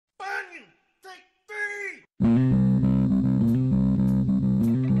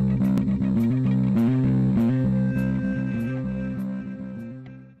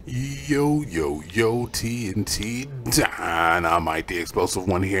Yo, TNT Dynamite, the explosive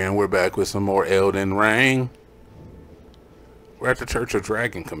one here, and we're back with some more Elden Ring. We're at the Church of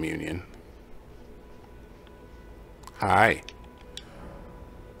Dragon Communion. Hi.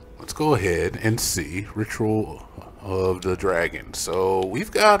 Let's go ahead and see Ritual of the Dragon. So,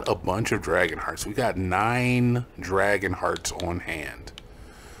 we've got a bunch of dragon hearts. We got 9 dragon hearts on hand.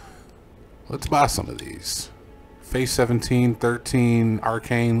 Let's buy some of these. Phase 17, 13,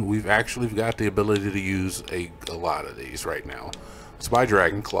 Arcane, we've actually got the ability to use a lot of these right now. Let's buy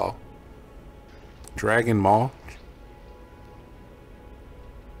Dragon Claw. Dragon Maw.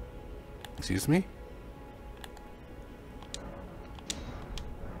 Excuse me?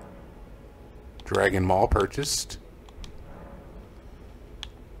 Dragon Maw purchased.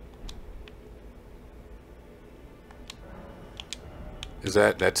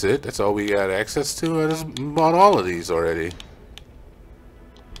 That's it? That's all we got access to? I just bought all of these already.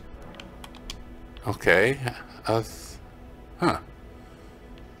 Okay. Huh. I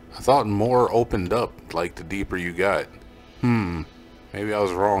thought more opened up, like, the deeper you got. Maybe I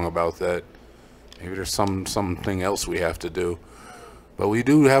was wrong about that. Maybe there's something else we have to do. But we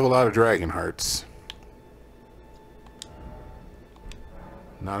do have a lot of dragon hearts.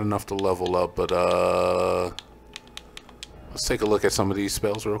 Not enough to level up, but, let's take a look at some of these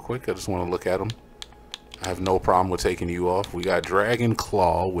spells real quick. I just want to look at them. I have no problem with taking you off. We got Dragon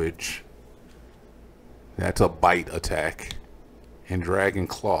Claw, which... that's a bite attack. And Dragon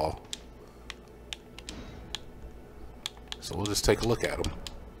Claw. So we'll just take a look at them.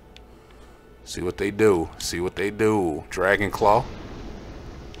 See what they do. See what they do. Dragon Claw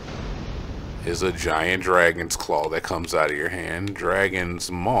is a giant dragon's claw that comes out of your hand. Dragon's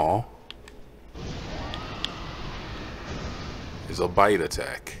Maw is a bite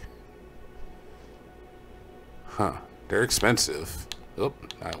attack. Huh. They're expensive. Oop,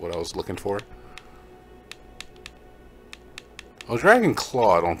 not what I was looking for. Oh, Dragon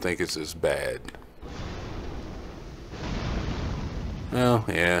Claw I don't think it's as bad. Well,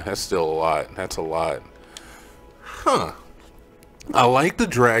 yeah, that's still a lot. That's a lot. Huh. I like the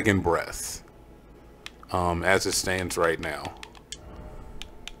Dragon Breath. As it stands right now.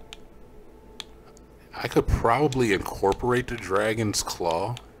 I could probably incorporate the Dragon's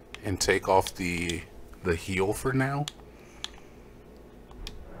Claw and take off the heal for now.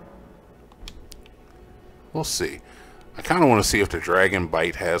 We'll see. I kind of want to see if the Dragon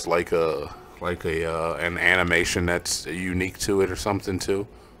Bite has like an animation that's unique to it or something too.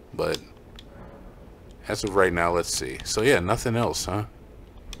 But as of right now, let's see. So yeah, nothing else, huh?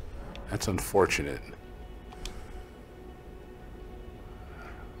 That's unfortunate.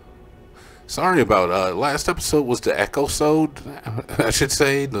 Sorry about, last episode was the echo-sode, I should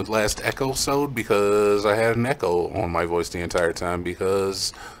say, the last echo-sode, because I had an echo on my voice the entire time,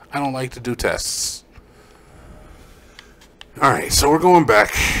 because I don't like to do tests. Alright, so we're going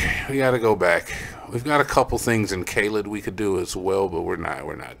back. We gotta go back. We've got a couple things in Caelid we could do as well, but we're not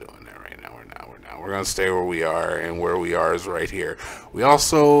doing that right now. We're gonna stay where we are, and where we are is right here. We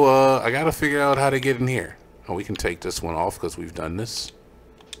also, I gotta figure out how to get in here. Oh, we can take this one off, because we've done this.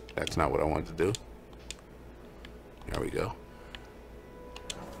 That's not what I wanted to do. There we go.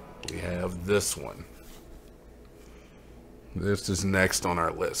 We have this one. This is next on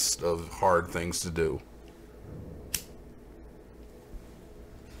our list of hard things to do.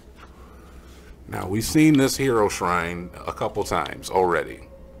 Now, we've seen this hero shrine a couple times already.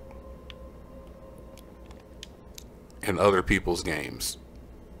 In other people's games.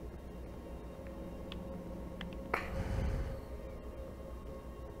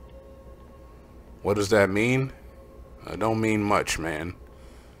 What does that mean? It don't mean much, man.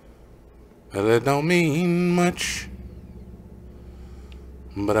 It don't mean much.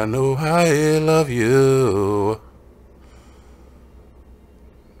 But I know I love you.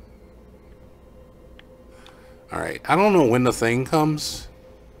 Alright, I don't know when the thing comes.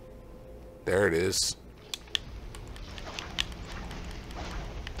 There it is.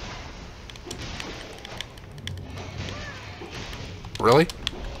 Really?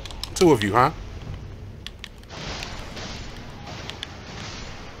 2 of you, huh?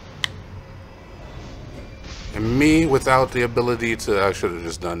 And me without the ability to... I should have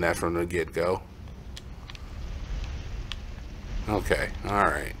just done that from the get-go. Okay,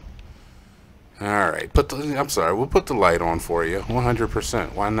 alright. Alright, I'm sorry, we'll put the light on for you.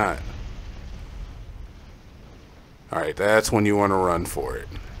 100%, why not? Alright, that's when you want to run for it.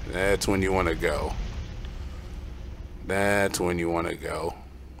 That's when you want to go. That's when you want to go.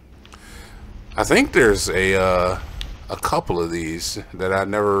 I think there's a couple of these that I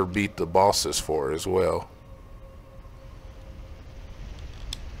never beat the bosses for as well.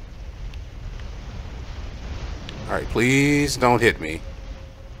 Alright, please don't hit me.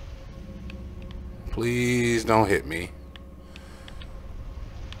 Please don't hit me.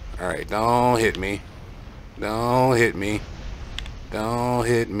 Alright, don't hit me. Don't hit me. Don't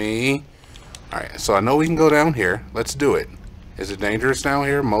hit me. Alright, so I know we can go down here. Let's do it. Is it dangerous down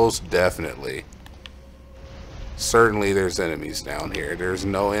here? Most definitely. Certainly there's enemies down here. There's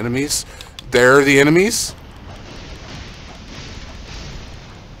no enemies. There are the enemies.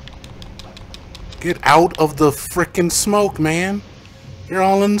 Get out of the frickin' smoke, man. You're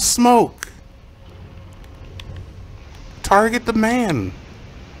all in the smoke. Target the man.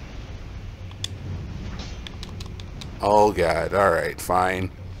 Oh god, alright, fine.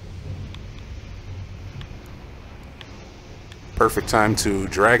 Perfect time to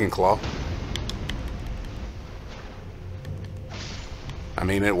Dragon Claw. I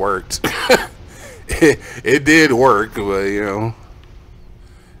mean, it worked. it did work, but you know,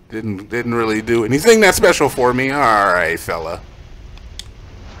 didn't really do anything that special for me. Alright, fella.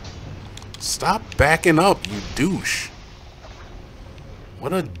 Stop backing up, you douche.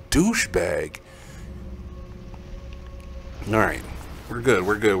 What a douchebag. Alright, we're good,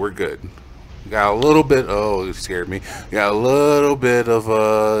 we're good, we're good. Got a little bit, oh, it scared me. Got a little bit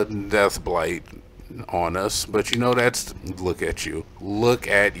of death blight on us, but you know, that's, look at you. Look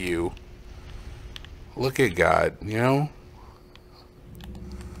at you. Look at God, you know?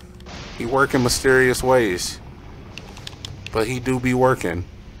 He work in mysterious ways. But he do be working.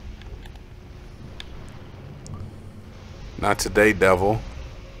 Not today, devil.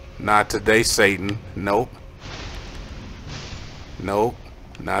 Not today, Satan. Nope. Nope.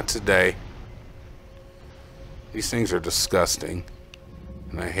 Not today. These things are disgusting.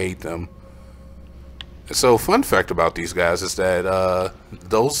 And I hate them. So, fun fact about these guys is that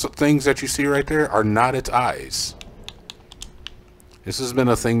those things that you see right there are not its eyes. This has been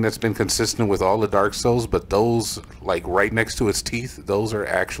a thing that's been consistent with all the Dark Souls, but those, like, right next to its teeth, those are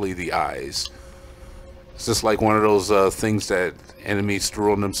actually the eyes. It's just like one of those things that enemies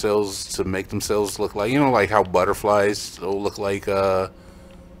threw on themselves to make themselves look like, you know, like how butterflies will look like, look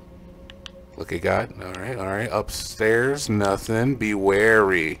at God. Alright, upstairs, nothing. Be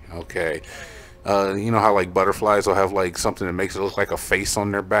wary. Okay. You know how, like, butterflies will have, like, something that makes it look like a face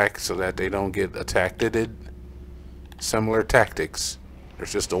on their back so that they don't get attacked? Similar tactics.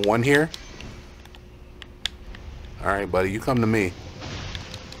 There's just a one here. Alright, buddy, you come to me.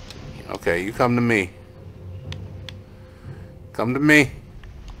 Okay, you come to me. Come to me.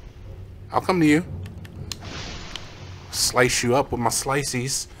 I'll come to you. Slice you up with my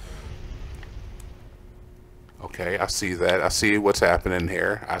slices. Okay, I see that. I see what's happening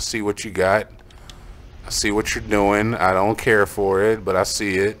here. I see what you got. I see what you're doing. I don't care for it, but I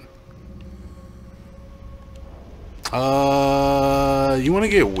see it. You want to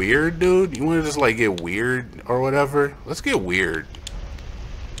get weird, dude? You want to just, like, get weird or whatever? Let's get weird.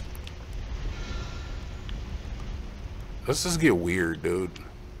 Let's just get weird, dude.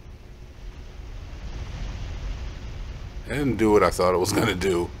 It didn't do what I thought it was gonna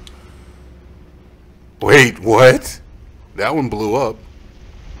do. Wait, what? That one blew up.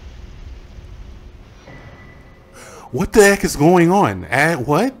 What the heck is going on?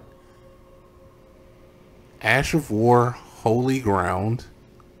 What? Ash of War, Holy Ground,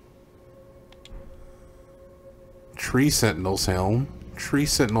 Tree Sentinel's Helm, Tree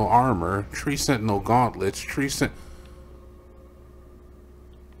Sentinel Armor, Tree Sentinel Gauntlets, Tree Sentinel...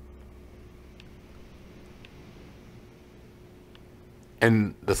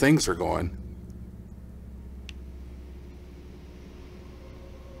 And the things are going.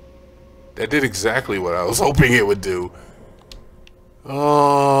 That did exactly what I was hoping it would do.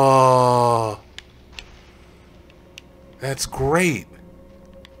 Oh... That's great.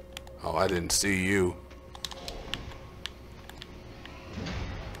 Oh, I didn't see you.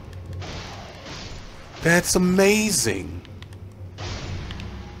 That's amazing.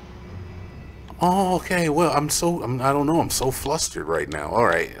 Oh, okay. Well, I don't know. I'm so flustered right now. All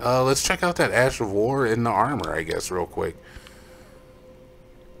right. Let's check out that Ash of War in the armor, I guess, real quick.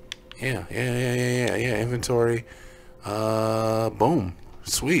 Yeah. Inventory. Boom.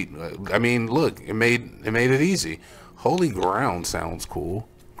 Sweet. I mean, look, it made it easy. Holy Ground sounds cool.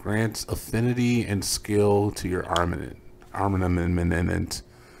 Grants affinity and skill to your armament.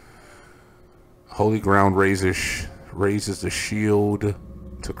 Holy Ground raises the shield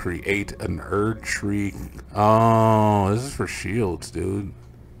to create an Erd tree. Oh, this is for shields, dude.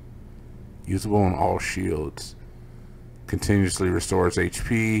 Usable on all shields. Continuously restores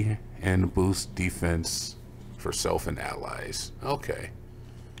HP and boosts defense for self and allies. Okay.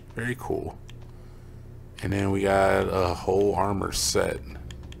 Very cool. And then we got a whole armor set.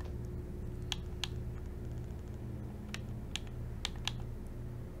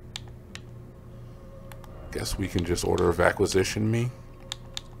 Guess we can just order of acquisition me.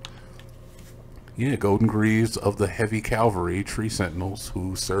 Yeah, golden greaves of the heavy cavalry tree sentinels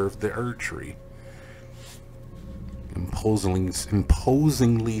who served the Erd tree. Imposingly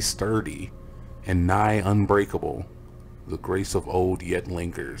sturdy and nigh unbreakable. The grace of old yet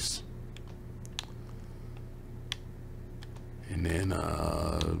lingers. And then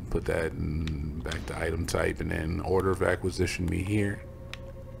put that back to item type, and then order of acquisition me here.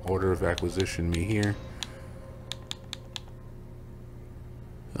 Order of acquisition me here.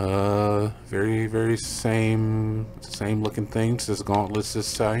 Very same looking things as gauntlets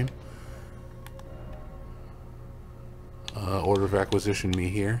this time. Order of acquisition me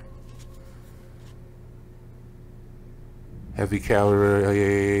here. Heavy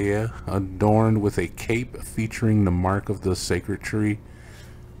cavalry, yeah. Adorned with a cape featuring the mark of the sacred tree.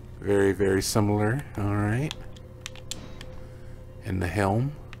 Very similar. All right. And the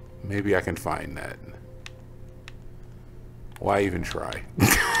helm. Maybe I can find that. Why even try?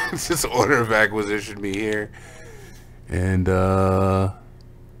 Just order of acquisition me here. And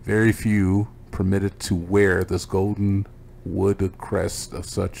very few permitted to wear this golden wood crest of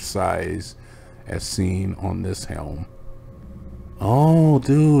such size as seen on this helm. Oh,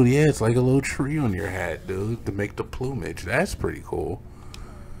 dude, yeah, it's like a little tree on your hat, dude, to make the plumage. That's pretty cool.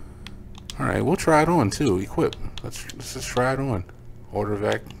 All right, we'll try it on too. Equip. Let's just try it on. Order of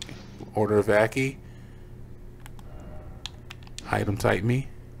Ackie. Item type me.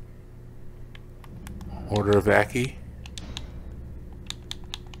 Order of Ackie.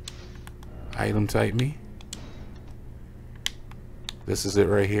 Item type me. This is it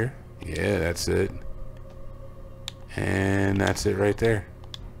right here. Yeah, that's it. And that's it right there.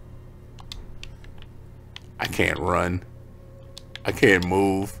 I can't run. I can't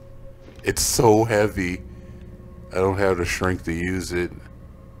move. It's so heavy. I don't have the strength to use it.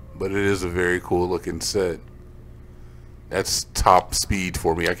 But it is a very cool looking set. That's top speed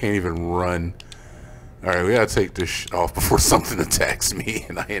for me. I can't even run. Alright, we gotta take this off before something attacks me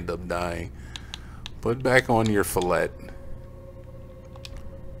and I end up dying. Put back on your fillet.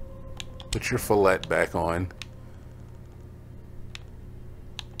 Put your fillet back on.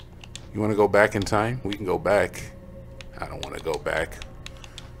 You want to go back in time? We can go back. I don't want to go back.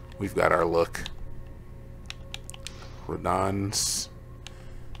 We've got our look. Radons.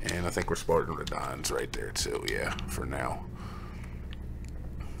 And I think we're sporting Radons right there too. Yeah, for now.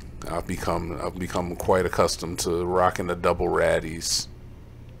 I've become quite accustomed to rocking the double raddies.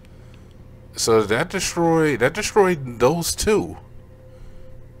 So that destroyed those two.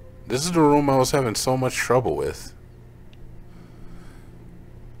 This is the room I was having so much trouble with.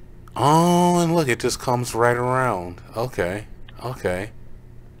 Oh, and look, it just comes right around. Okay. Okay.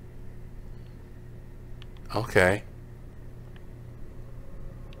 Okay.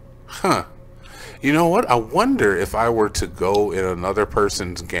 Huh. You know what? I wonder if I were to go in another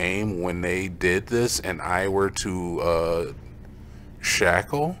person's game when they did this and I were to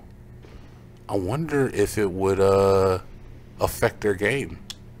shackle. I wonder if it would affect their game.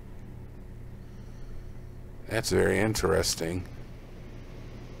 That's very interesting.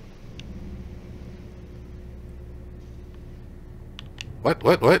 What?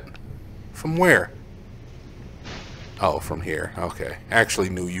 From where? Oh, from here. Okay. Actually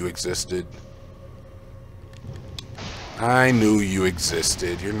knew you existed. I knew you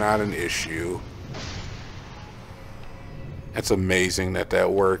existed. You're not an issue. That's amazing that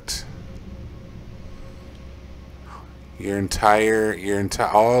that worked. Your entire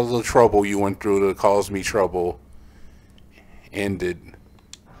all the trouble you went through to cause me trouble ended.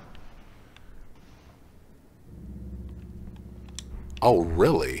 Oh,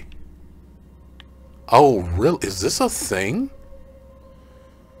 really? Oh, really? Is this a thing?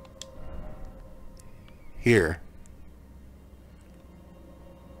 Here.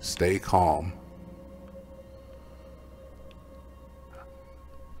 Stay calm.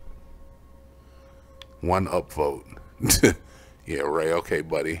 One upvote. Yeah, right. Okay,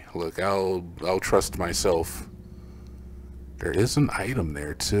 buddy. Look, I'll trust myself. There is an item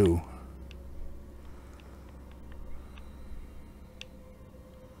there too.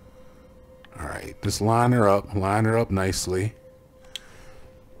 All right, just line her up nicely.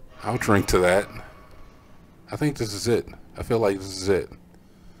 I'll drink to that. I think this is it. I feel like this is it.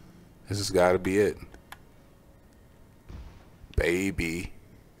 This has got to be it. Baby.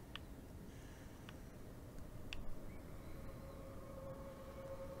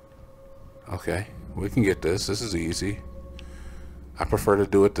 Okay, we can get this. This is easy. I prefer to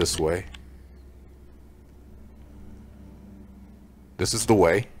do it this way. This is the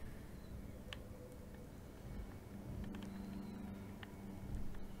way.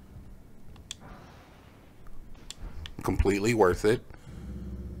 Completely worth it.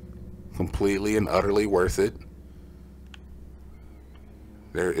 Completely and utterly worth it.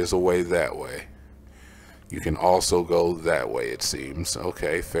 There is a way that way. You can also go that way, it seems.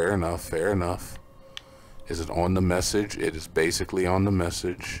 Okay, fair enough, fair enough. Is it on the message? It is basically on the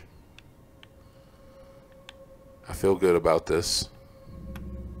message. I feel good about this.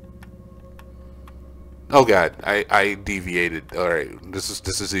 Oh god, I deviated. Alright,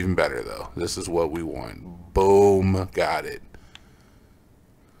 this is even better though. This is what we want. Boom, got it.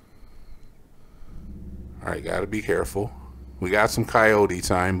 Alright, gotta be careful. We got some coyote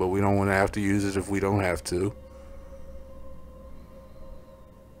time, but we don't want to have to use it if we don't have to.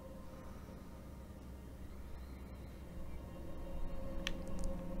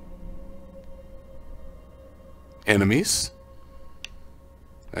 Enemies.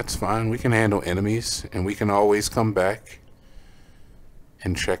 That's fine. We can handle enemies, and we can always come back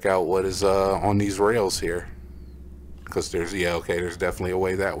and check out what is on these rails here. Because there's, yeah, okay, there's definitely a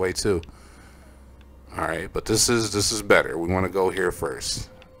way that way too. Alright, but this is better. We want to go here first.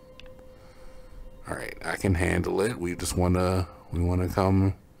 Alright, I can handle it. We wanna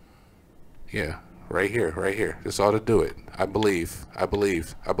come, yeah, right here, right here. This ought to do it. I believe.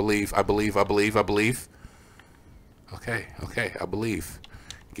 Okay, okay, I believe.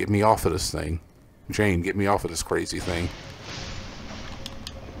 Get me off of this thing. Jane, get me off of this crazy thing.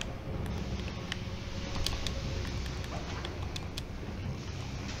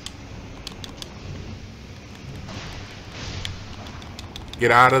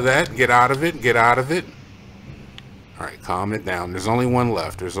 Get out of that. Get out of it. Get out of it. Alright, calm it down. There's only one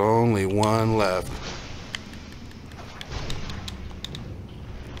left. There's only one left.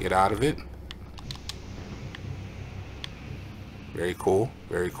 Get out of it. Very cool.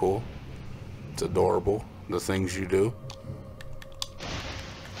 Very cool. It's adorable. The things you do.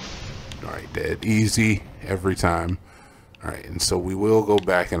 Alright, dead. Easy every time. Alright, and so we will go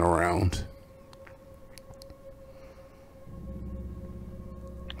back and around.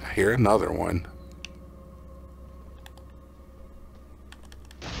 I hear another one.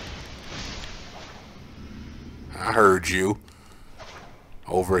 I heard you.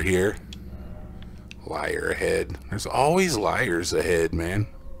 Over here. Liar ahead. There's always liars ahead, man.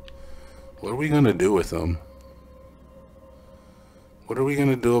 What are we gonna do with them? What are we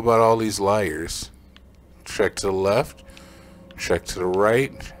gonna do about all these liars? Check to the left. Check to the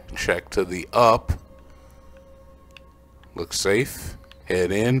right. Check to the up. Look safe.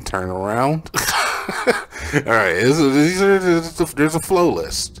 Head in, turn around. Alright, there's a flow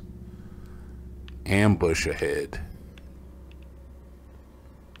list. Ambush ahead.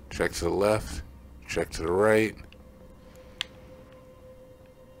 Check to the left. Check to the right.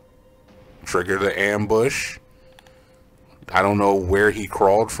 Trigger the ambush. I don't know where he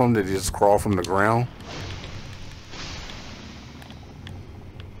crawled from. Did he just crawl from the ground?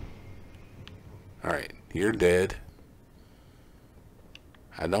 Alright, you're dead.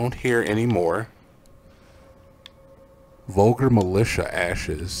 I don't hear any more. Vulgar militia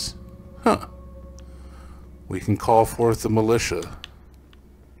ashes. Huh. We can call forth the militia.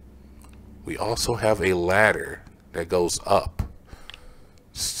 We also have a ladder that goes up.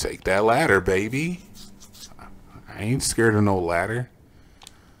 Just take that ladder, baby. I ain't scared of no ladder.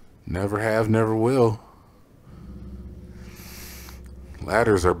 Never have, never will.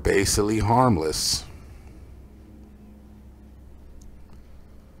 Ladders are basically harmless.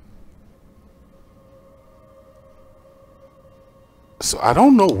 So I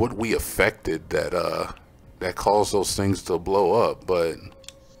don't know what we affected that caused those things to blow up, but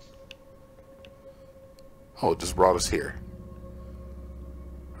oh, it just brought us here.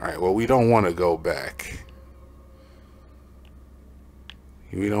 Alright, well, we don't want to go back.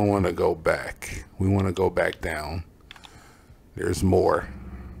 We don't want to go back. We want to go back down. There's more.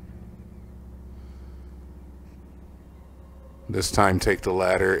 This time take the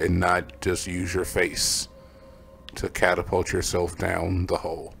ladder and not just use your face to catapult yourself down the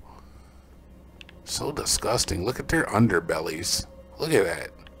hole. So disgusting. Look at their underbellies. Look at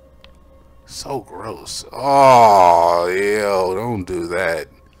that. So gross. Oh, ew, don't do that.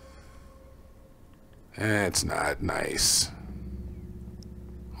 That's not nice.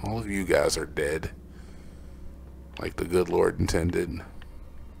 All of you guys are dead. Like the good Lord intended.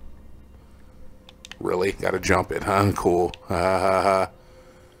 Really? Gotta jump it, huh? Cool. Ha ha ha.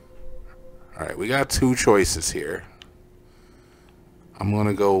 Alright, we got two choices here. I'm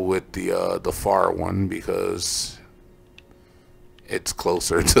gonna go with the far one because it's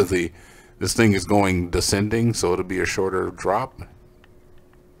closer to the... This thing is going descending, so it'll be a shorter drop.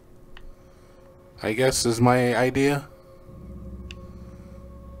 I guess is my idea.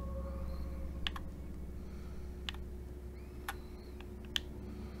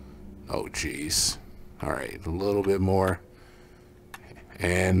 Oh, jeez. All right, a little bit more.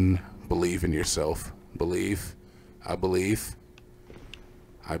 And believe in yourself. Believe. I believe.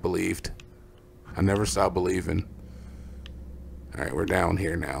 I believed. I never stopped believing. All right, we're down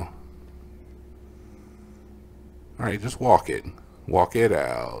here now. All right, just walk it. Walk it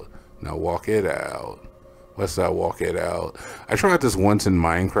out. Now walk it out. What's that? Walk it out. I tried this once in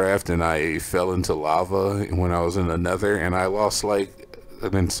Minecraft and I fell into lava when I was in the nether and I lost like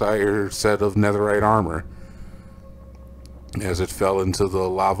an entire set of netherite armor as it fell into the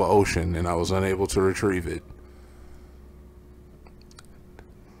lava ocean and I was unable to retrieve it.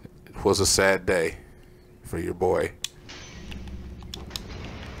 It was a sad day for your boy.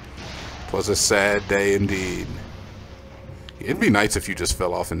 It was a sad day indeed. It'd be nice if you just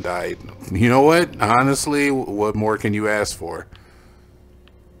fell off and died. You know what? Honestly, what more can you ask for?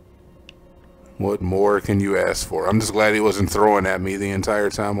 What more can you ask for? I'm just glad he wasn't throwing at me the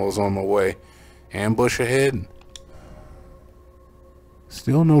entire time I was on my way. Ambush ahead.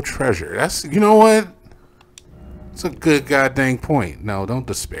 Still no treasure. That's, you know what? It's a good goddamn point. No, don't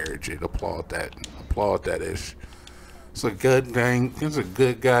disparage it. Applaud that. Applaud that ish. It's a good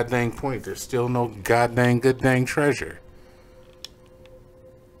goddamn point. There's still no goddamn good dang treasure.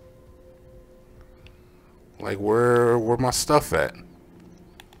 Like, where my stuff at?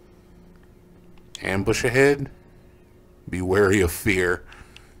 Ambush ahead? Be wary of fear.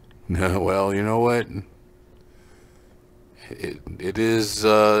 No, well, you know what? It is,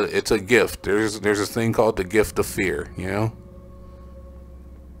 it's a gift. There's a thing called the gift of fear, you know?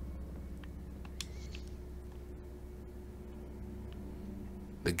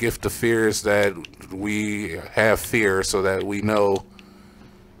 The gift of fear is that we have fear so that we know,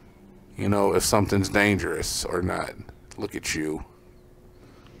 you know, if something's dangerous or not. Look at you.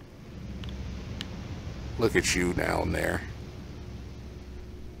 Look at you down there.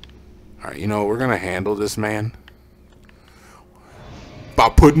 Alright, you know, we're gonna handle this man by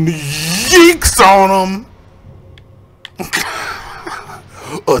putting the yeeks on him.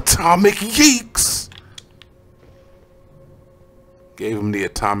 Atomic yeeks. Gave him the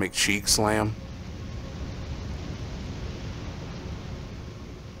atomic cheek slam.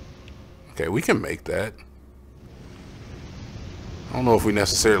 Okay, we can make that. I don't know if we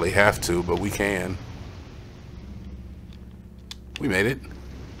necessarily have to, but we can. We made it.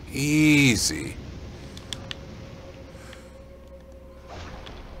 Easy.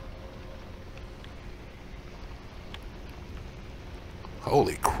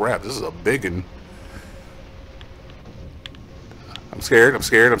 Holy crap, this is a big one. I'm scared, I'm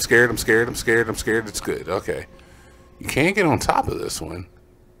scared, I'm scared, I'm scared, I'm scared, I'm scared. It's good. Okay. You can't get on top of this one.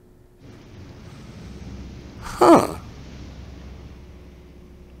 Huh.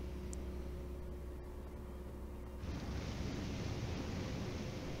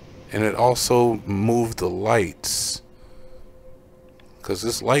 And it also moved the lights. Because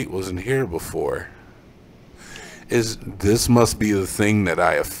this light wasn't here before. This must be the thing that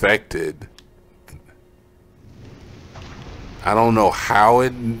I affected. I don't know how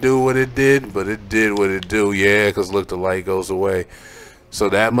it do what it did, but it did what it do. Yeah, because look, the light goes away. So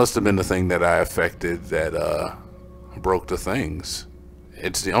that must have been the thing that I affected that broke the things.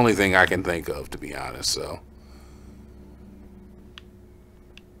 It's the only thing I can think of, to be honest, so.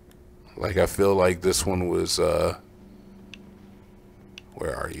 Like, I feel like this one was, where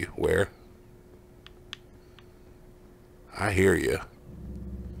are you? Where? I hear you.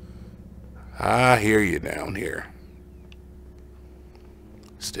 I hear you down here.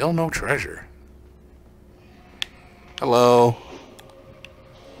 Still no treasure. Hello.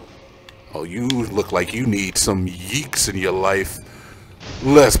 Oh, you look like you need some yeeks in your life.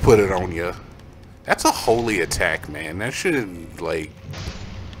 Let's put it on you. That's a holy attack, man. That should, like,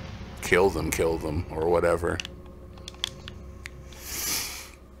 kill them, or whatever.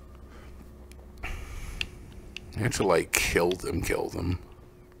 That should, like, kill them.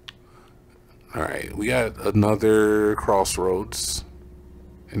 Alright, we got another crossroads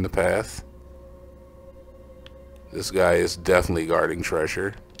in the path. This guy is definitely guarding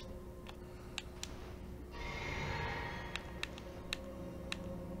treasure.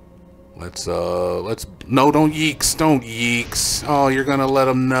 Let's, no, don't yeeks. Oh, you're gonna let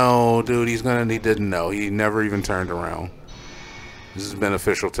him know, dude. He didn't know. He never even turned around. This is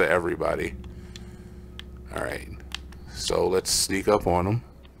beneficial to everybody. Alright, so let's sneak up on him.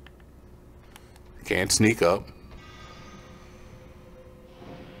 Can't sneak up.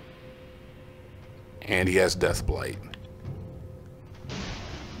 And he has Death Blight.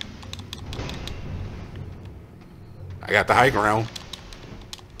 I got the high ground.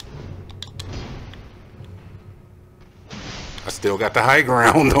 I still got the high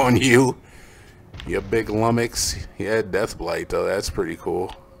ground on you. You big lummox. Yeah, death blight though. That's pretty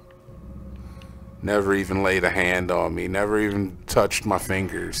cool. Never even laid a hand on me. Never even touched my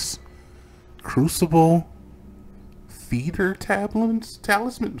fingers. Crucible feeder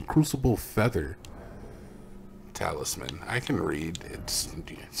talisman? Crucible feather talisman. I can read.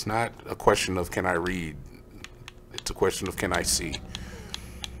 It's not a question of can I read. It's a question of can I see.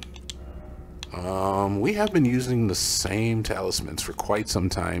 We have been using the same talismans for quite some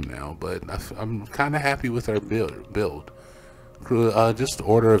time now, but I'm kind of happy with our build. Just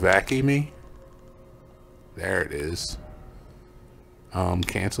order evacuate me. There it is.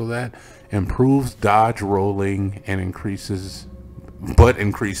 Cancel that. Improves dodge rolling and increases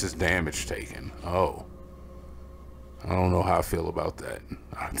damage taken. Oh. I don't know how I feel about that.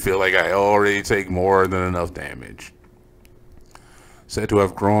 I feel like I already take more than enough damage. Said to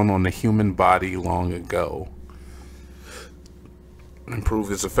have grown on the human body long ago. Improve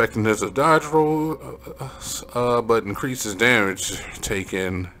its effectiveness of dodge roll, but increases damage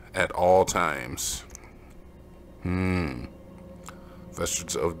taken at all times.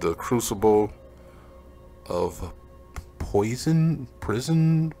 Vestige of the Crucible of Primordial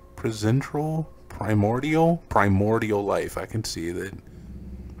life. I can see that.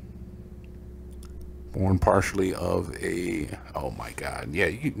 Born partially of a... Oh my god. Yeah,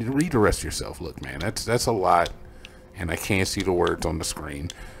 you read the rest yourself. Look, man, that's a lot. And I can't see the words on the screen.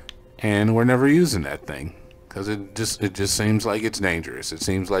 And we're never using that thing. Because it just seems like it's dangerous. It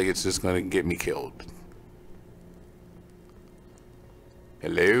seems like it's just going to get me killed.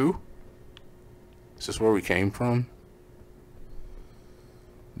 Hello? Is this where we came from?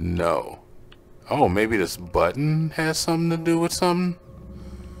 No. Oh, maybe this button has something to do with something?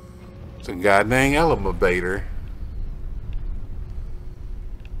 It's a goddamn elevator.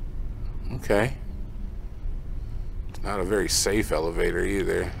 Okay. It's not a very safe elevator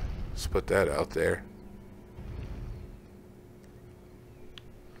either. Let's put that out there.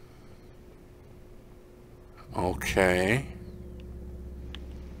 Okay.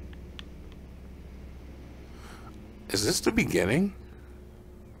 Is this the beginning?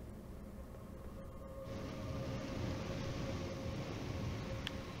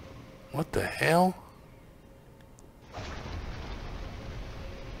 What the hell?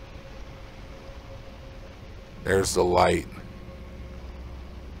 There's the light.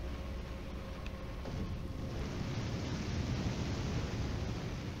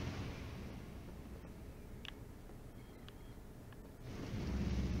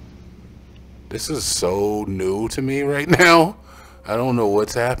 This is so new to me right now. I don't know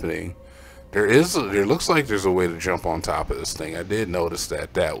what's happening. There looks like there's a way to jump on top of this thing. I did notice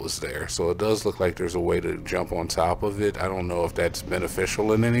that was there. So it does look like there's a way to jump on top of it. I don't know if that's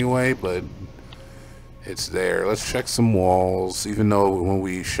beneficial in any way, but it's there. Let's check some walls. Even though when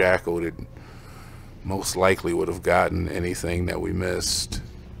we shackled it, most likely would have gotten anything that we missed.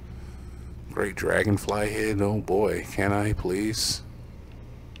 Great dragonfly head. Oh boy, can I please?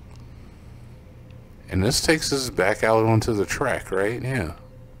 And this takes us back out onto the track, right? Yeah.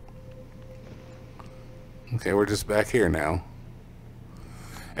 Okay, we're just back here now.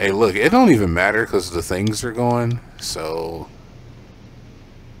 Hey, look, it don't even matter because the things are going, so...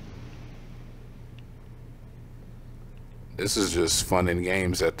 This is just fun and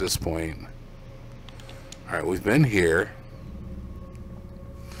games at this point. Alright, we've been here.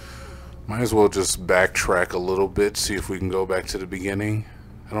 Might as well just backtrack a little bit, see if we can go back to the beginning.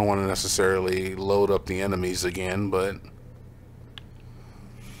 I don't want to necessarily load up the enemies again, but...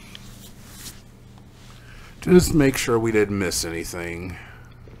 just make sure we didn't miss anything.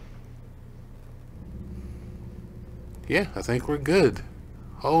 Yeah, I think we're good.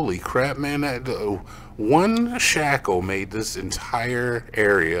 Holy crap, man. One shackle made this entire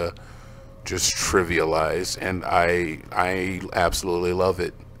area just trivialized, and I absolutely love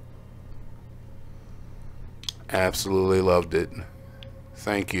it. Absolutely loved it.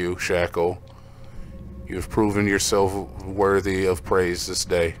 Thank you, Shackle. You've proven yourself worthy of praise this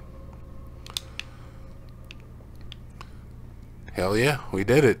day. Hell yeah, we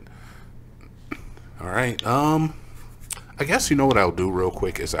did it. Alright, I guess you know what I'll do real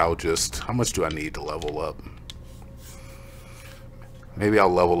quick is I'll just... How much do I need to level up? Maybe I'll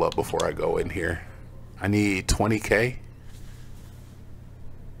level up before I go in here. I need 20k.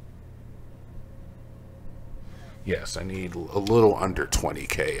 Yes, I need a little under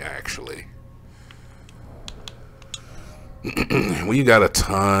 20k actually. We got a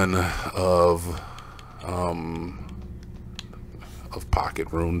ton of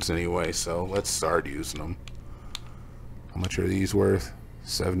pocket runes anyway, so let's start using them. How much are these worth?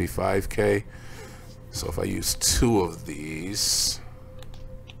 75k. So if I use 2 of these,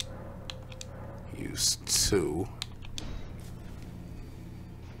 use 2.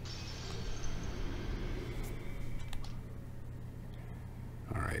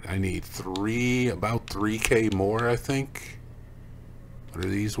 Alright, I need about 3K more, I think. What are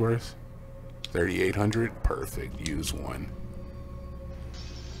these worth? 3,800? Perfect. Use 1.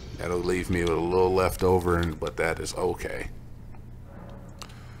 That'll leave me with a little left over, but that is okay.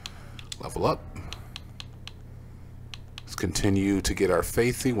 Level up. Let's continue to get our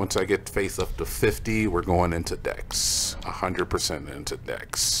faithy. Once I get faith up to 50, we're going into Dex. 100% into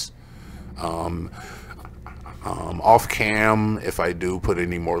Dex. Off cam, if I do put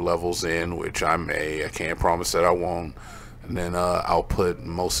any more levels in, which I may, I can't promise that I won't, and then I'll put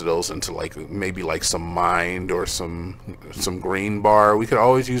most of those into like maybe like some mind or some green bar. We could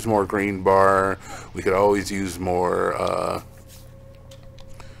always use more green bar. We could always use more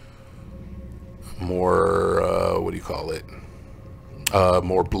what do you call it?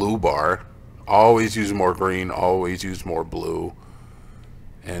 More blue bar. Always use more green. Always use more blue.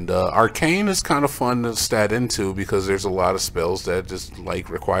 And arcane is kind of fun to stat into because there's a lot of spells that just like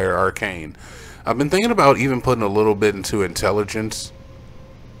require arcane. I've been thinking about even putting a little bit into intelligence,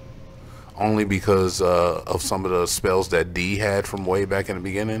 only because of some of the spells that D had from way back in the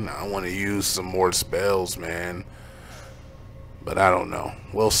beginning. I want to use some more spells, man, but I don't know.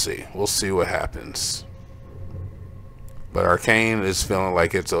 We'll see. We'll see what happens. But arcane is feeling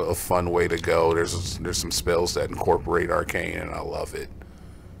like it's a fun way to go. There's some spells that incorporate arcane, and I love it.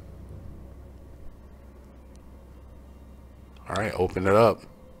 All right, open it up.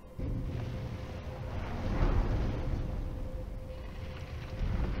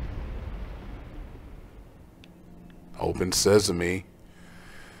 Open sesame.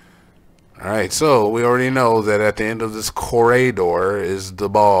 All right, so we already know that at the end of this corridor is the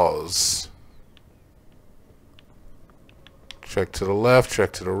boss. Check to the left,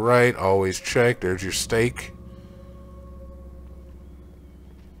 check to the right, always check. There's your stake.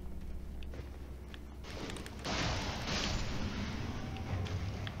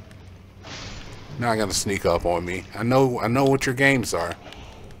 Now gonna sneak up on me. I know what your games are.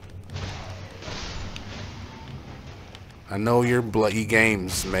 I know your bloody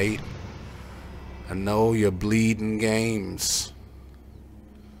games, mate. I know your bleeding games.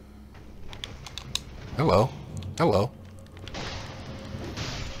 Hello. Hello.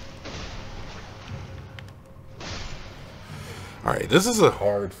 Alright, this is a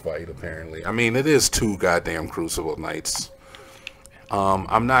hard fight, apparently. I mean, it is 2 goddamn Crucible Knights.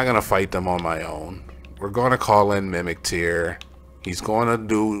 I'm not gonna fight them on my own. We're gonna call in Mimic Tier. She's gonna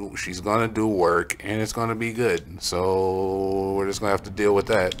do work, and it's gonna be good. So we're just gonna have to deal with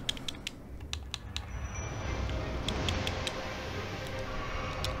that.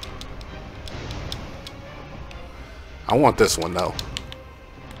 I want this one though.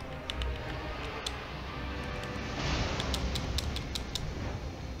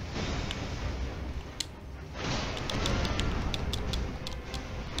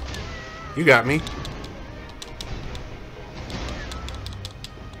 You got me.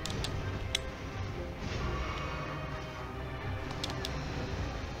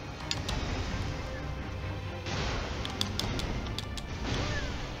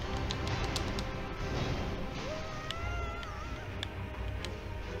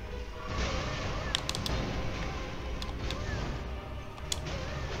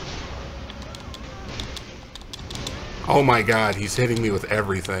 Oh my god, he's hitting me with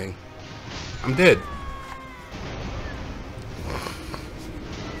everything. I'm dead.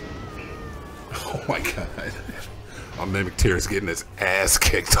 Oh my god. My Mimic Tier is getting his ass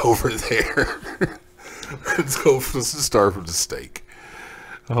kicked over there. Let's start from the stake.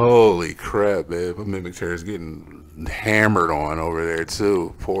 Holy crap, man. My Mimic Tier is getting hammered on over there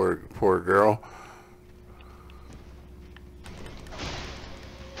too. Poor girl.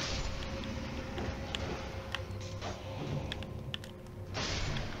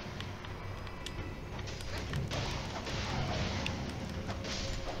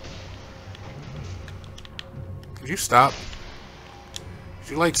 Did you stop?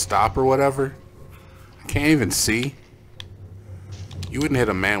 Did you like stop or whatever? I can't even see. You wouldn't hit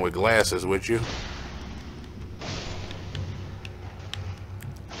a man with glasses, would you?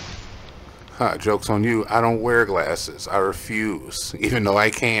 Ha, joke's on you. I don't wear glasses. I refuse, even though I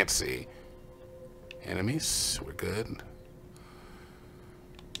can't see. Enemies, we're good.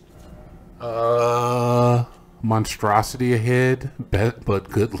 Monstrosity ahead, but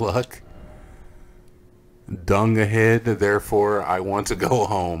good luck. Dung ahead, therefore I want to go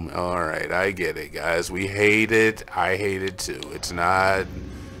home. Alright, I get it, guys. We hate it. I hate it too. It's not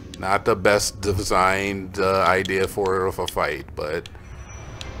Not the best designed idea for a fight, but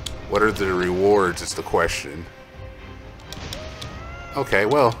what are the rewards is the question. Okay,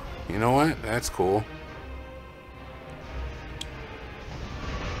 well, you know what? That's cool.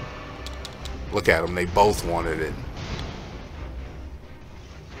 Look at them. They both wanted it.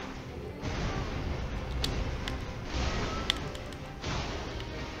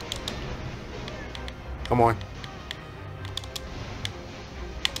 Come on.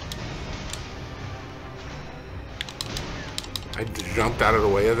 I jumped out of the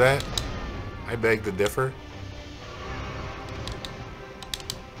way of that. I beg to differ.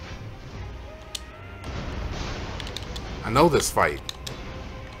 I know this fight.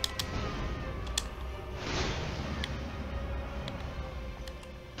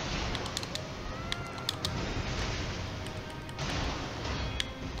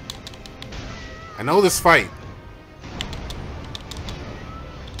 I know this fight.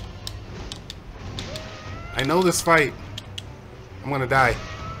 I know this fight. I'm gonna die.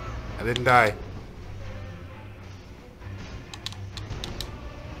 I didn't die.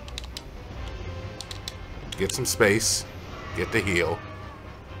 Get some space. Get the heal.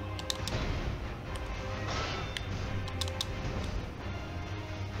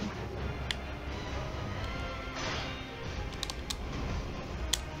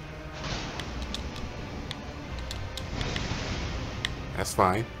 That's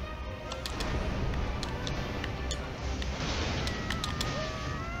fine.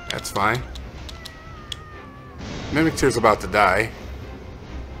 That's fine. Mimic Tear's about to die.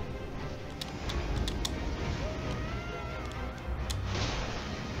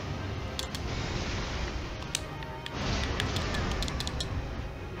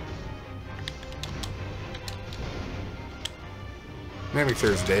 Mimic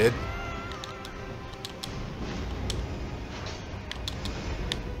Tear's dead.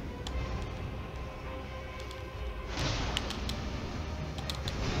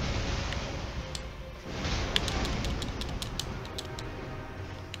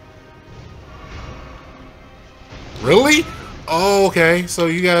 Really? Oh, okay. So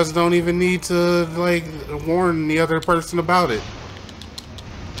you guys don't even need to, like, warn the other person about it.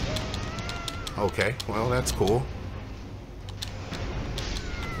 Okay, well, that's cool.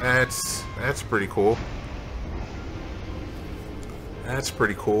 That's pretty cool. That's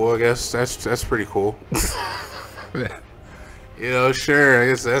pretty cool, I guess. That's pretty cool. You know, sure, I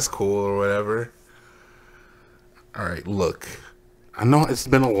guess that's cool or whatever. Alright, look. I know it's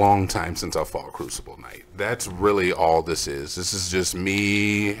been a long time since I fought Crucible Knight. That's really all this is. This is just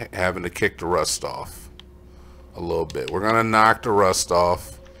me having to kick the rust off a little bit. We're gonna knock the rust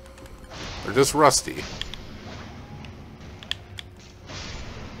off. We're just rusty.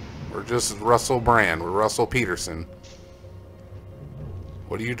 We're just Russell Brand. We're Russell Peterson.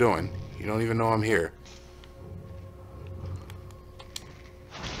 What are you doing? You don't even know I'm here.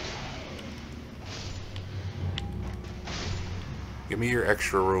 Give me your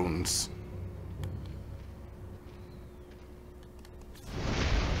extra runes.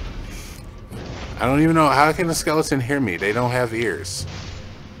 I don't even know. How can a skeleton hear me? They don't have ears.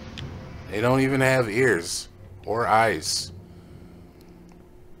 They don't even have ears or eyes.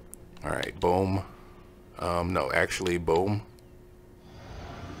 Alright, boom. No, actually, boom.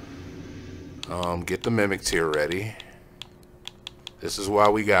 Get the Mimic Tear ready. This is why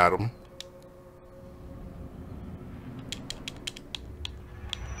we got them.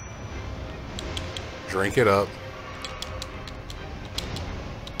 Drink it up.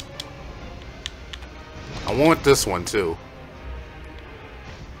 I want this one too.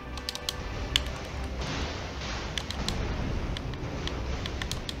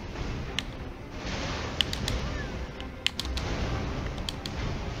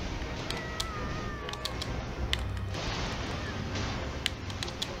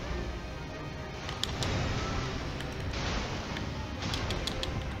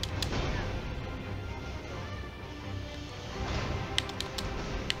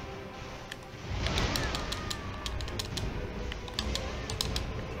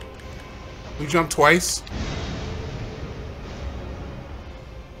 We jumped twice.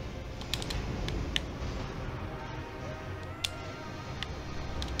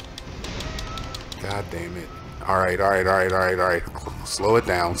 God damn it. Alright, alright, alright, alright, alright. Slow it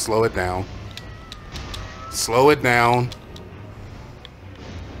down, slow it down. Slow it down.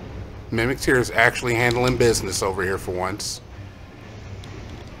 Mimic Tear is actually handling business over here for once.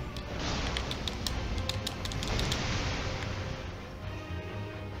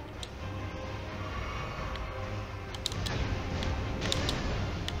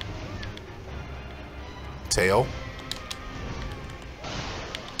 Tail.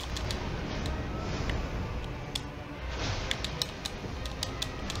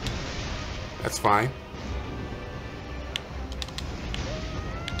 That's fine.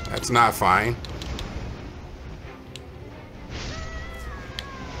 That's not fine.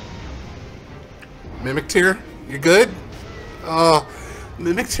 Mimic Tear, you good? Oh,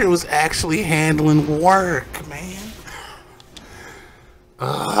 Mimic Tear was actually handling work, man.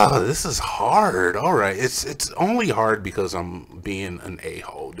 This is hard. All right, it's only hard because I'm being an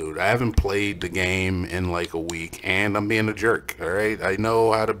a-hole, dude. I haven't played the game in like a week, and I'm being a jerk. All right, I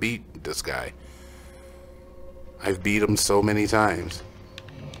know how to beat this guy. I've beat him so many times.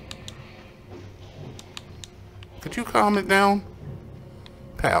 Could you calm it down,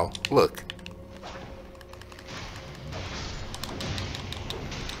 pal? Look.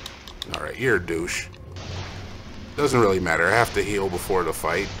 All right, you're a douche. Doesn't really matter. I have to heal before the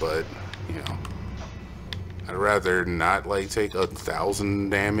fight, but, you know, I'd rather not, like, take 1,000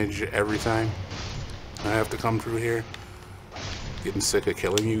 damage every time I have to come through here. Getting sick of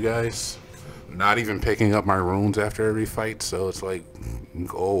killing you guys. Not even picking up my runes after every fight, so it's like,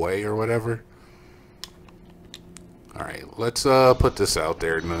 go away or whatever. Alright, let's put this out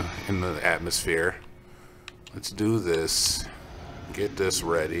there in the atmosphere. Let's do this. Get this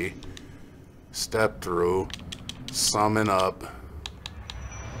ready. Step through. Summon up.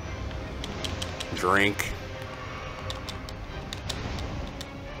 Drink.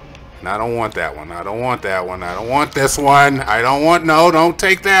 And I don't want that one. I don't want that one. I don't want this one. I don't want... No, don't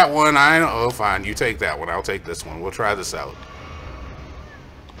take that one. Oh, fine. You take that one. I'll take this one. We'll try this out.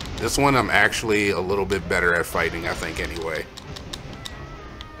 This one I'm actually a little bit better at fighting, I think, anyway.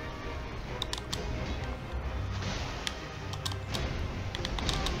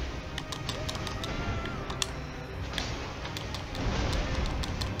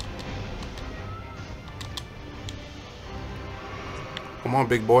 Come on,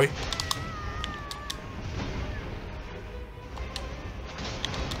 big boy.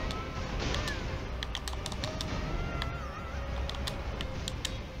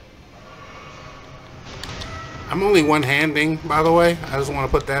 I'm only one-handing, by the way. I just want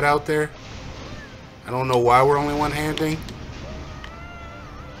to put that out there. I don't know why we're only one-handing.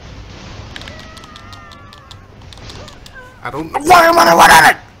 I don't know why I'm only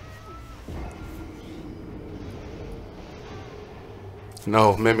one-handed!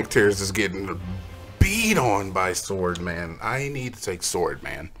 No, Mimic Tears is getting beat on by Swordman. I need to take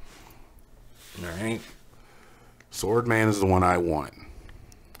Swordman. Alright? Swordman is the one I want.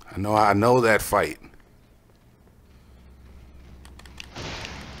 I know that fight.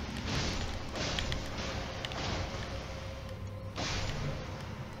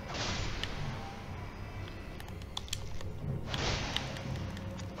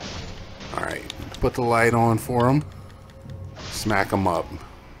 Alright, put the light on for him. Smack him up.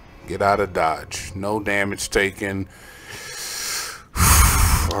 Get out of dodge. No damage taken.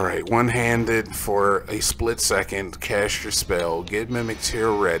 Alright, one-handed for a split second. Cast your spell. Get Mimic Tear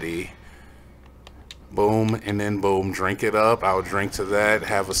ready. Boom, and then boom. Drink it up. I'll drink to that.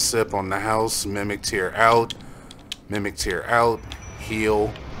 Have a sip on the house. Mimic Tear out. Mimic Tear out.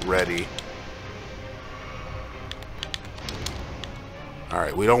 Heal. Ready.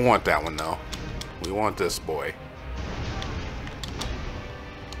 Alright, we don't want that one though. We want this boy.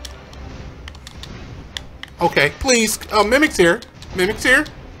 Okay, please, Mimic Tear. Mimic Tear?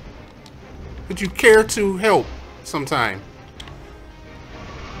 Would you care to help sometime?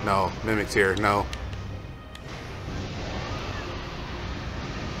 No, Mimic Tear, no.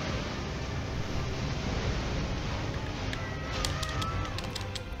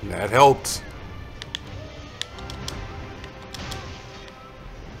 That helped.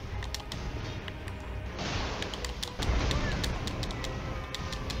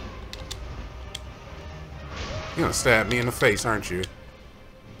 You're gonna stab me in the face, aren't you?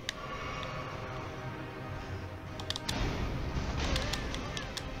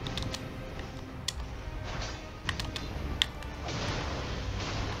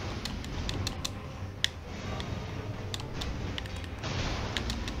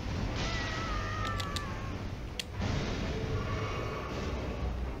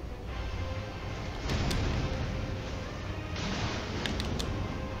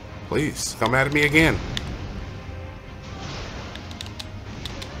 Please, come at me again.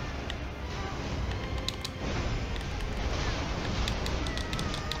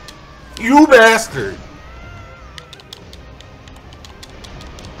 You bastard!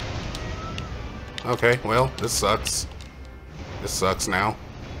 Okay, well, this sucks. This sucks now.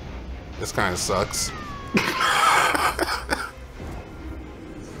 This kind of sucks.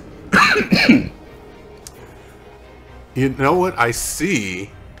 You know what? I see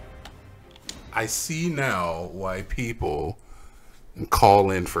now why people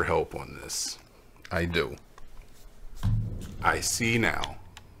call in for help on this. I do. I see now.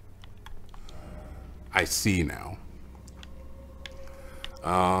 I see now.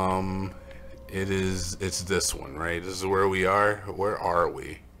 It's this one, right? This is where we are. Where are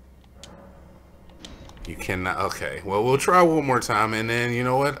we? You cannot. Okay. Well, we'll try one more time, and then you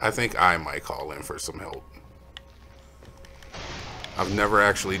know what? I think I might call in for some help. I've never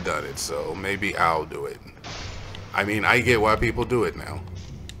actually done it, so maybe I'll do it. I mean, I get why people do it now.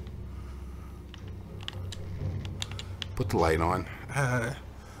 Put the light on.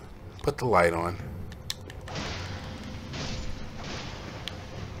 Put the light on.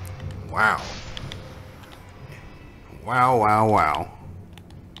 Wow. Wow, wow, wow.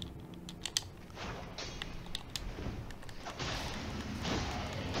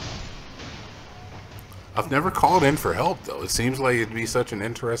 I've never called in for help, though. It seems like it'd be such an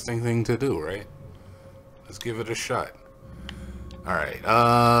interesting thing to do, right? Let's give it a shot. Alright,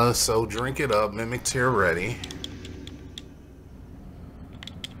 so drink it up. Mimic tier ready.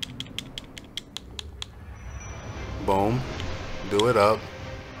 Boom. Do it up.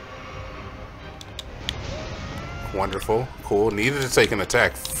 Wonderful. Cool. Needed to take an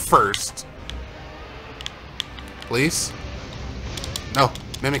attack first. Please? No.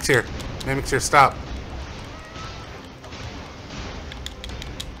 Mimic's here. Mimic's here. Stop.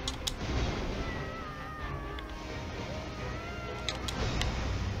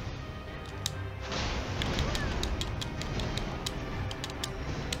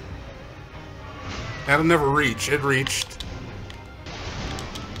 That'll never reach. It reached.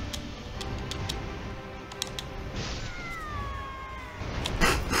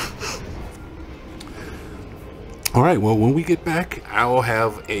 Alright, well, when we get back, I'll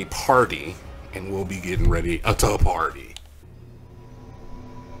have a party, and we'll be getting ready to party.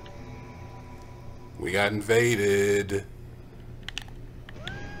 We got invaded.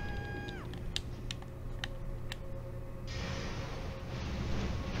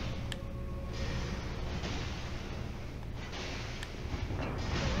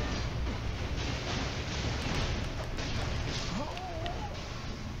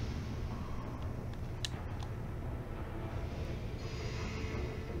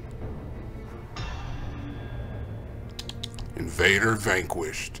 Invader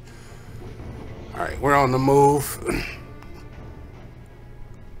vanquished. Alright, we're on the move.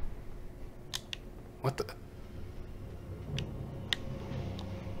 What the?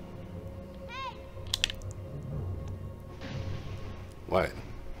 What?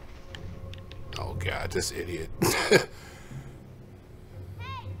 Oh god, this idiot.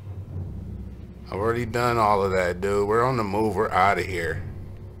 I've already done all of that, dude. We're on the move. We're out of here.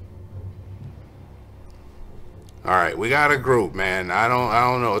 Alright, we got a group, man. I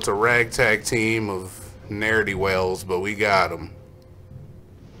don't know. It's a ragtag team of ne'er-do-wells, but we got them.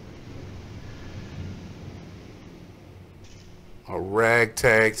 A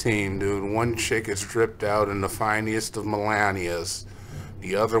ragtag team, dude. One chick is dripped out in the finest of Melanias.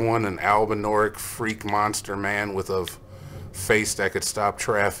 The other one, an albinoric freak monster man with a face that could stop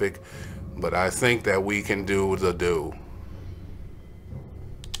traffic. But I think that we can do the do.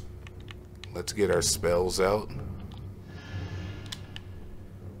 Let's get our spells out.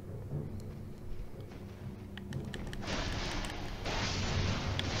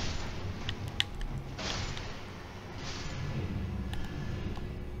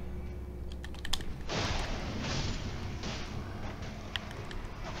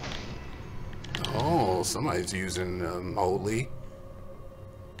 Oh, somebody's using Holy.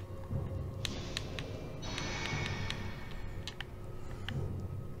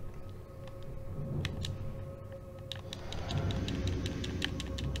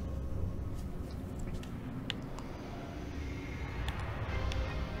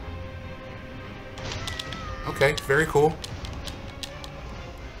 Okay, very cool.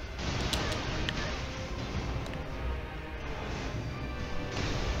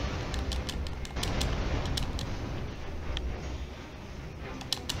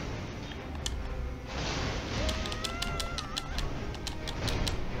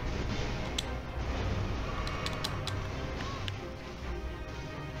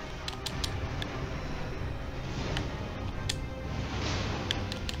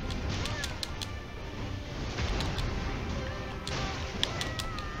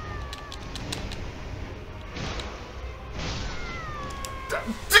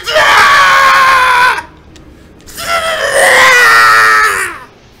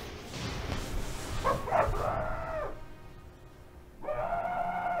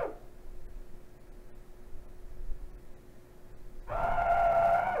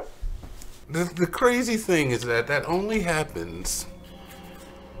 The crazy thing is that only happens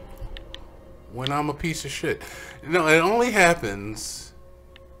when I'm a piece of shit. No, it only happens.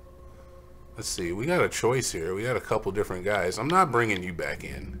 Let's see. We got a choice here. We got a couple different guys. I'm not bringing you back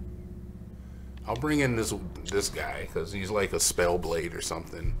in. I'll bring in this guy because he's like a spell blade or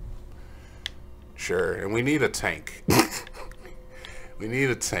something. Sure. And we need a tank. We need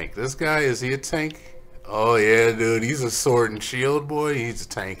a tank. This guy, is he a tank? Oh yeah, dude. He's a sword and shield boy. He's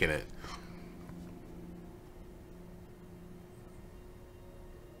tanking it.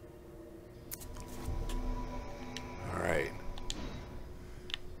 Alright.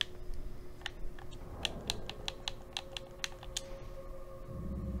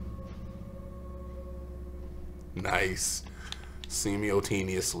 Nice.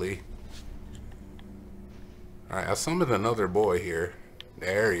 Simultaneously. Alright, I summoned another boy here.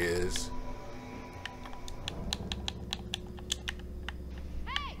 There he is.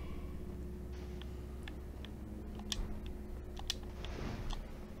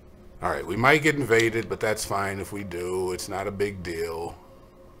 Alright, we might get invaded, but that's fine if we do. It's not a big deal.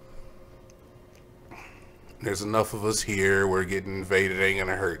 There's enough of us here. We're getting invaded. Ain't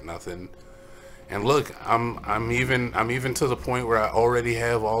gonna hurt nothing. And look, I'm even to the point where I already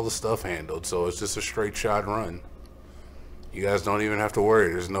have all the stuff handled, so it's just a straight shot run. You guys don't even have to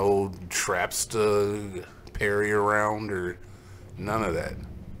worry. There's no traps to parry around or none of that.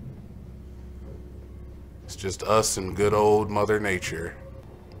 It's just us and good old Mother Nature.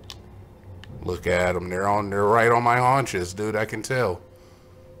 Look at them. They're right on my haunches, dude. I can tell.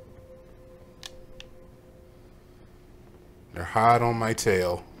 They're hot on my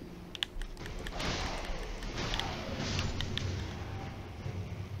tail.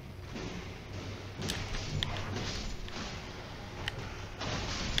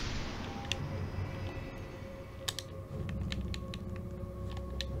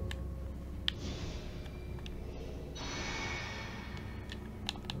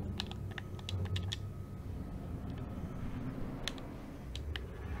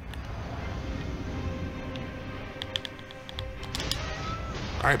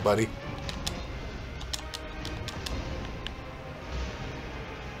 All right, buddy.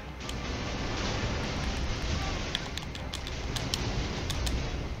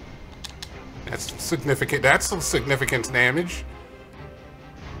 That's significant. That's some significant damage.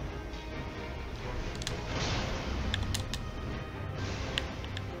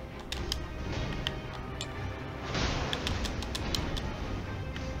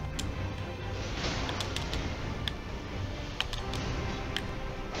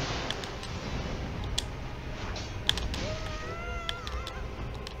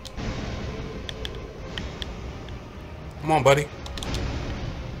 Come on, buddy.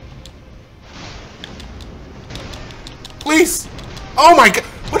 Please! Oh my god!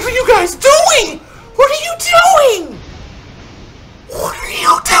 What are you guys doing? What are you doing? What are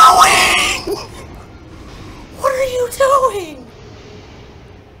you doing? What are you doing?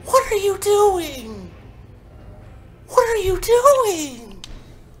 What are you doing? What are you doing?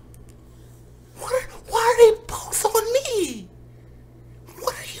 Why are they both on me?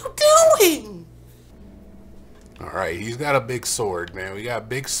 What are you doing? Alright, he's got a big sword, man. We got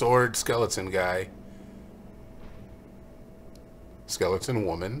big sword skeleton guy. Skeleton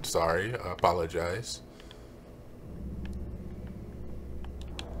woman, sorry, I apologize.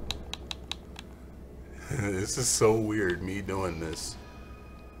 This is so weird, me doing this.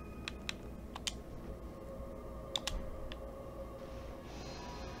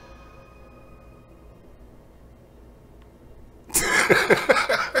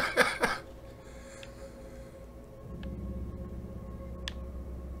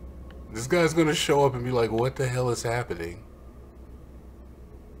 This guy's gonna show up and be like, what the hell is happening?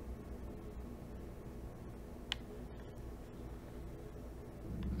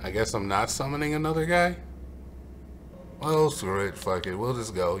 I guess I'm not summoning another guy? Well, screw it, fuck it, we'll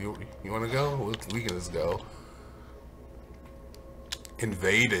just go. You wanna go? We can just go.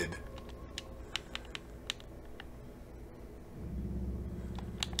 Invaded.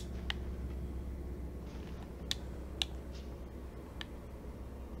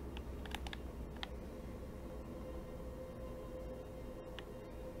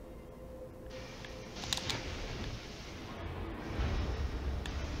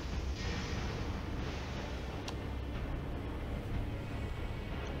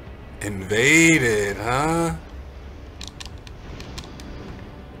 Invaded, huh?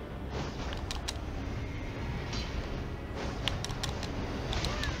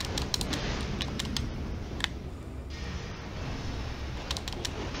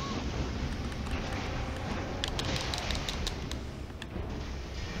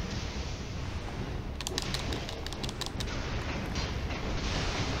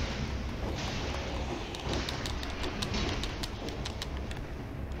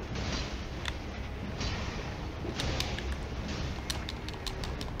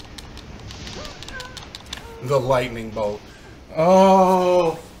 The lightning bolt.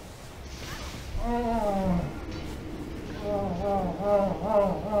 Oh. Oh.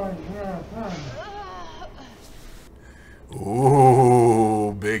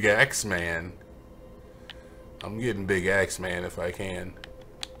 Ooh, Big Axe Man. I'm getting Big Axe Man if I can.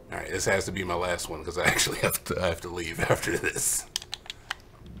 Alright, this has to be my last one because I actually have to leave after this.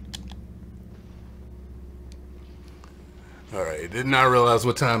 Alright, did not realize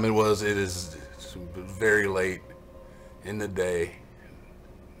what time it was. It is very late in the day.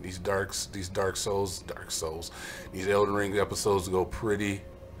 These Dark Souls, these Elden Ring episodes go pretty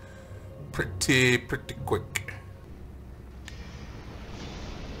quick.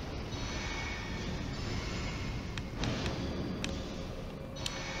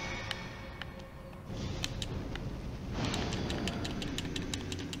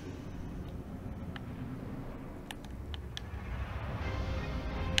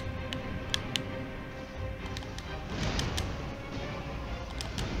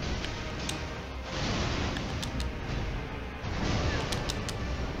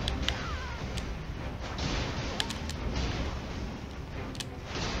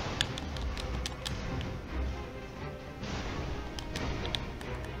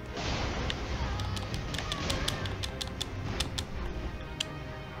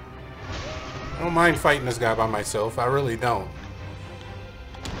 I don't mind fighting this guy by myself. I really don't.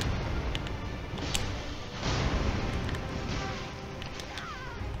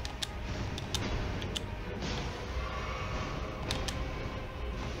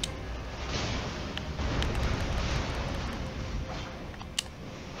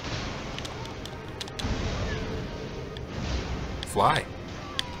 Fly.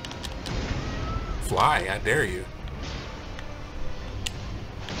 Fly, I dare you.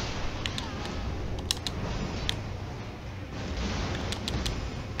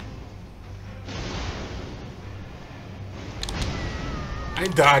 I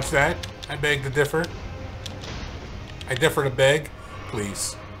dodged that. I beg to differ. I differ to beg.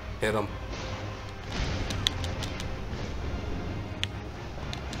 Please, hit him.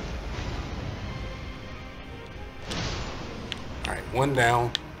 Alright, one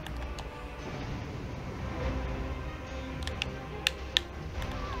down.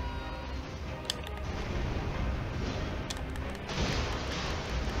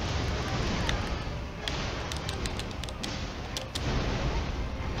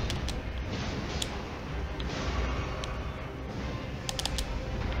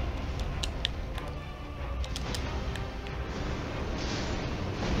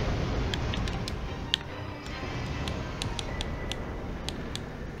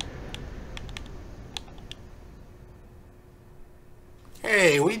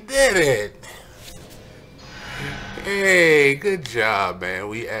 Hey, we did it! Hey, good job, man.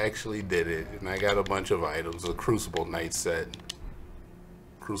 We actually did it. And I got a bunch of items. A Crucible Knight set.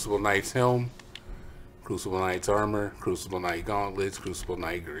 Crucible Knight's helm. Crucible Knight's armor. Crucible Knight gauntlets. Crucible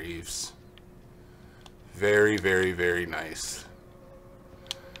Knight greaves. Very, very, very nice.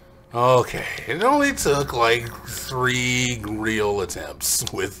 Okay, it only took like 3 real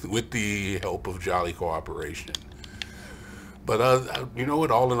attempts with the help of Jolly Cooperation. But you know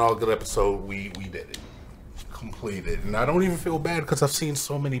what? All in all, good episode. We did it, completed, and I don't even feel bad because I've seen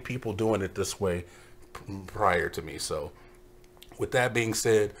so many people doing it this way prior to me. So, with that being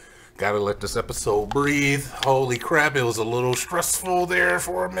said, gotta let this episode breathe. Holy crap, it was a little stressful there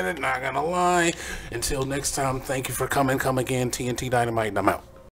for a minute. Not gonna lie. Until next time, thank you for coming. Come again, TNT Dinomight, and I'm out.